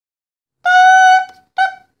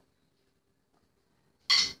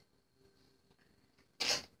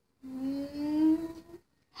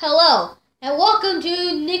Hello, and welcome to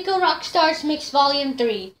Nicorockstar's Mix Volume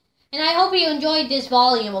 3. And I hope you enjoyed this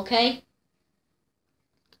volume, okay?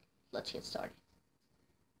 Let's get started.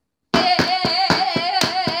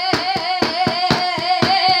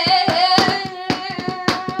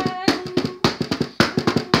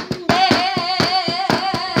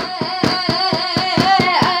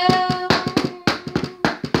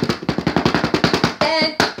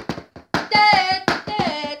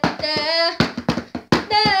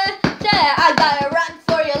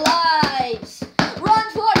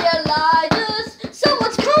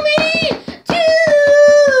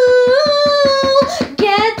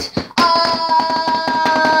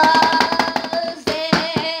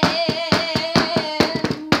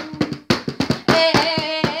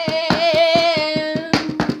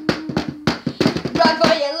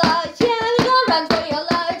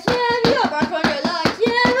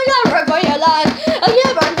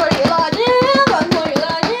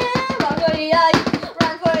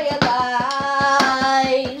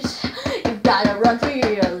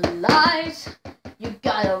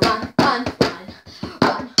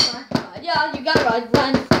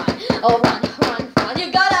 Oh, run, run, run,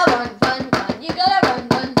 you gotta run, run, run, you gotta run,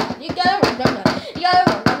 run, run, you gotta run, run, run, you gotta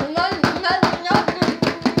run, run, run, run, run, run.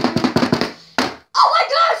 Oh my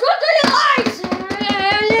gosh, run through your lights!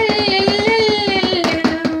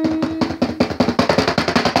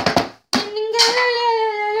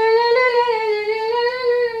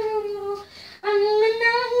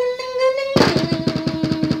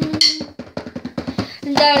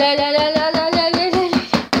 La la la la la la la la.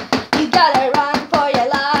 You gotta run for your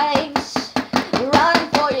lives. Run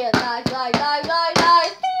for your life, life, life, life,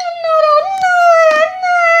 life.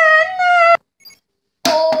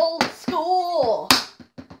 Old school.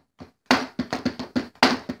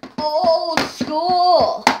 Old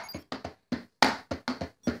school.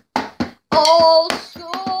 Old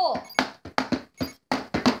school.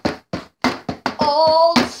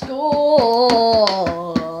 Old school.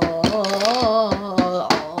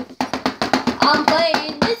 I'm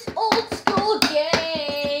playing this old school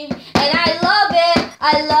game, and I love it,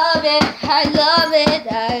 I love it, I love it,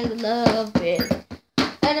 I love it,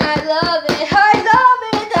 and I love it, I love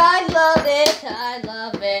it, I love it, I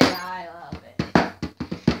love it, I love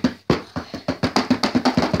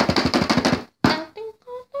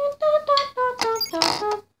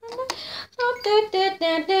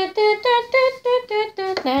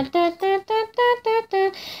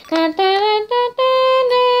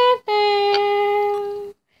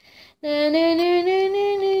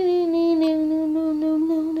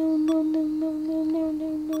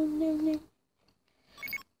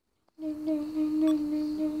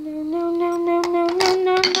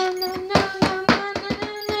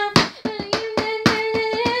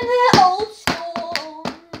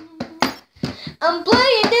I'm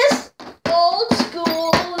playing this old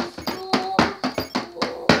school, old school.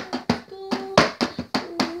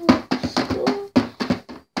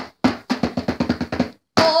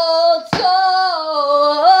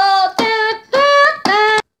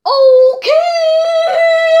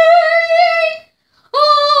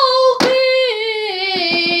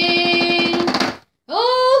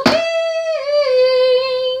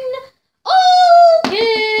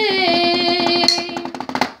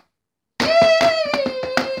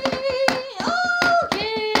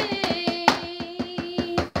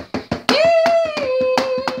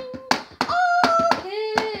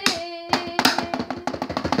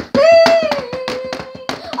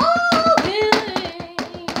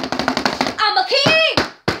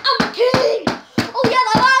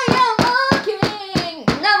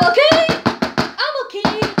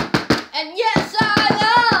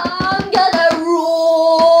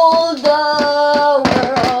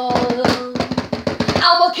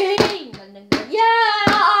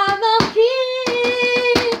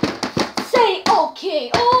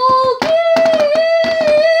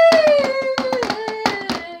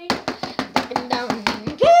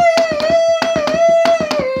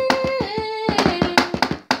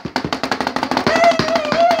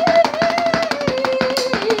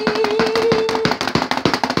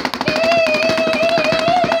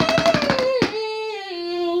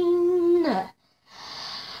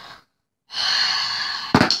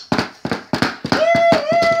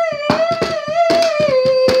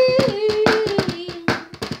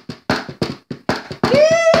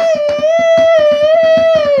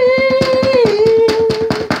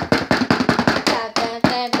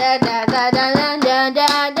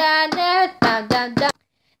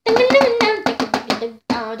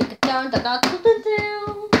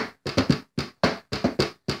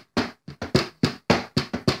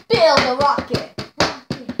 Build a rocket.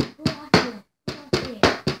 Rocket, rocket,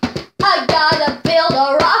 rocket.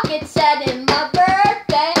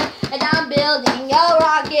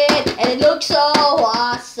 it looks so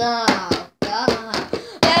awesome. Build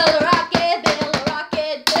a rocket, build a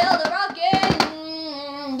rocket, build a rocket.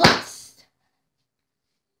 Blast.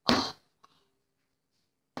 Oh.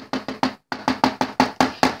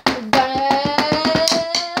 9,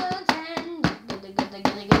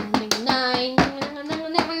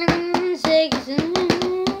 6,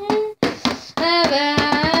 7.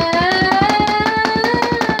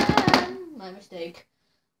 My mistake.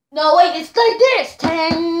 No, wait, it's like this.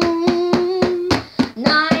 10,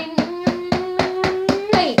 9,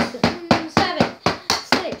 8, 7,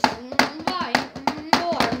 6, 5,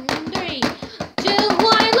 4, 3, 2,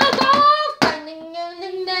 1. Look off!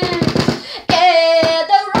 Yeah,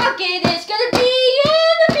 the rocket is gonna be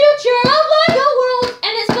in the future of Lego World,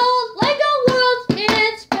 and it's called Lego World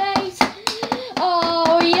in space.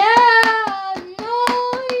 Oh yeah, oh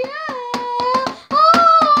yeah,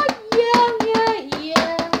 oh yeah, yeah, yeah.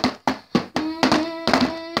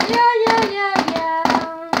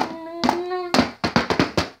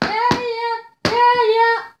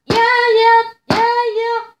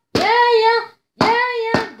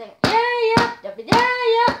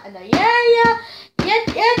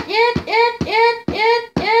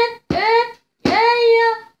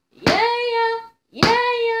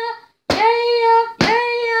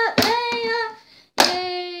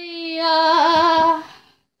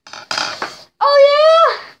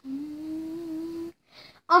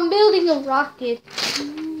 I'm building a rocket.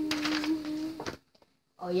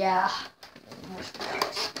 Oh yeah.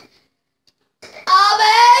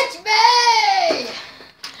 Avenge me!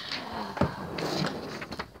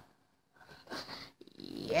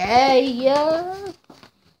 Yeah, yeah.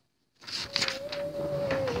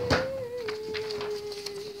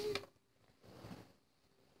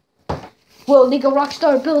 Will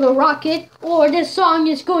Nicorockstar build a rocket, or this song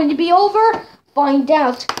is going to be over? Find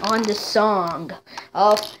out on the song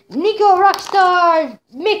of Nicorockstar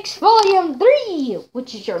Mix Volume 3,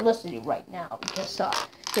 which is you're listening right now, because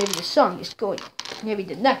maybe the song is going, maybe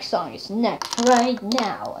the next song is next right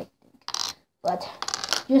now, I think. But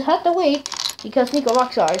you have to wait, because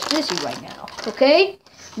Nicorockstar is busy right now, okay?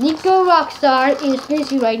 Nicorockstar is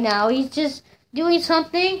busy right now. He's just doing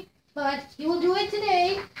something, but he will do it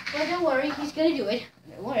today. But don't worry, he's gonna do it.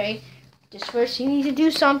 Don't worry. Just first, he needs to do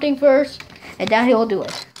something first, and then he'll do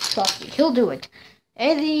it. Trust me, he'll do it.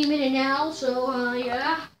 Any minute now, so,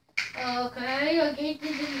 yeah. Okay.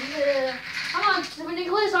 Come on,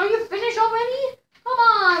 Nicholas, are you finished already? Come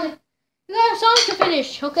on. You got a song to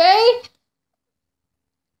finish, okay?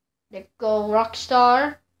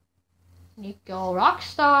 Nicorockstar.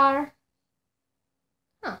 Nicorockstar.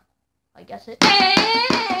 Huh. I guess it. Hey!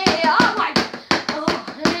 Oh my.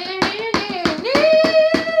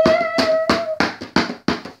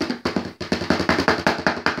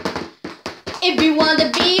 If you want to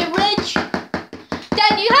be rich,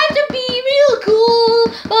 then you have to be real cool.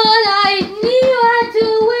 But I knew you had to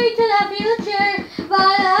wait till the future.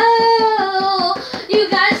 But oh, you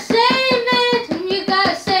gotta save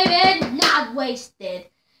it, not waste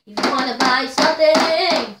it. If you want to buy something,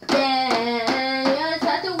 then you just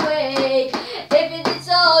have to wait. If it is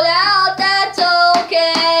sold out, that's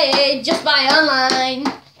okay. Just buy online.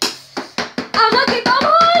 I'm looking for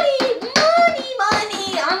money.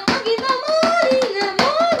 I'm talking about money. I'm talking about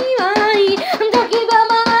money. I'm talking about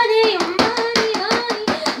money.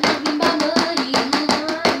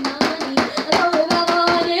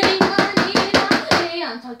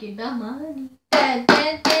 I'm talking about money.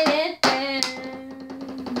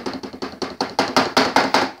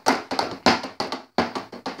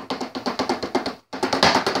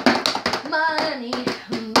 Money.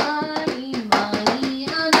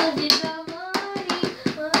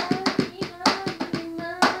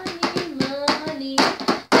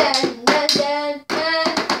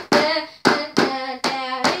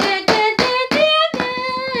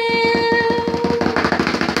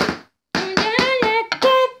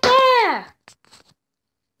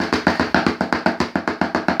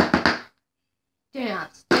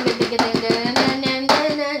 Dance.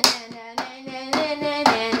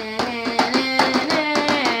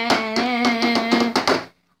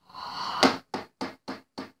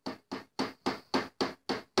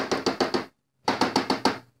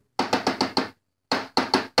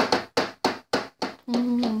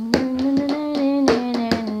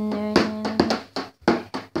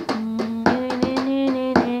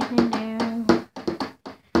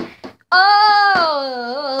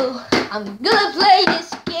 Oh, I'm gonna play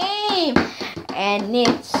this game, and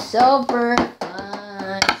it's super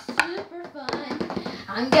fun, super fun.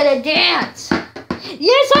 I'm gonna dance.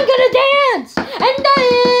 Yes, I'm gonna dance, and the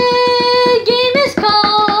game is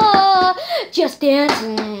called Just Dance.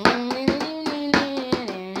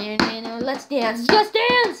 let's dance. Just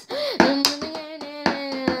dance.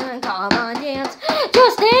 Come on, dance.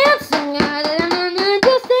 Just dance.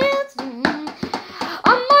 Just dance.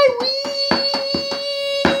 On my Wii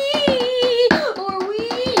or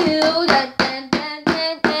Wii U.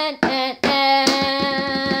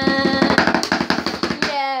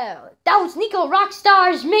 Yeah, that was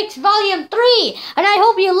Nicorockstar's Mix Volume 3, and I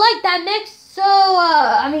hope you liked that mix. So,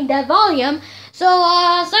 that volume. So,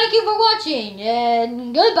 thank you for watching,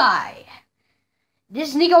 and goodbye.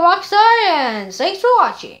 This is Nicorockstar, and thanks for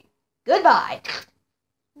watching. Goodbye.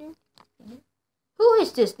 Who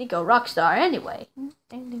is this Nicorockstar anyway?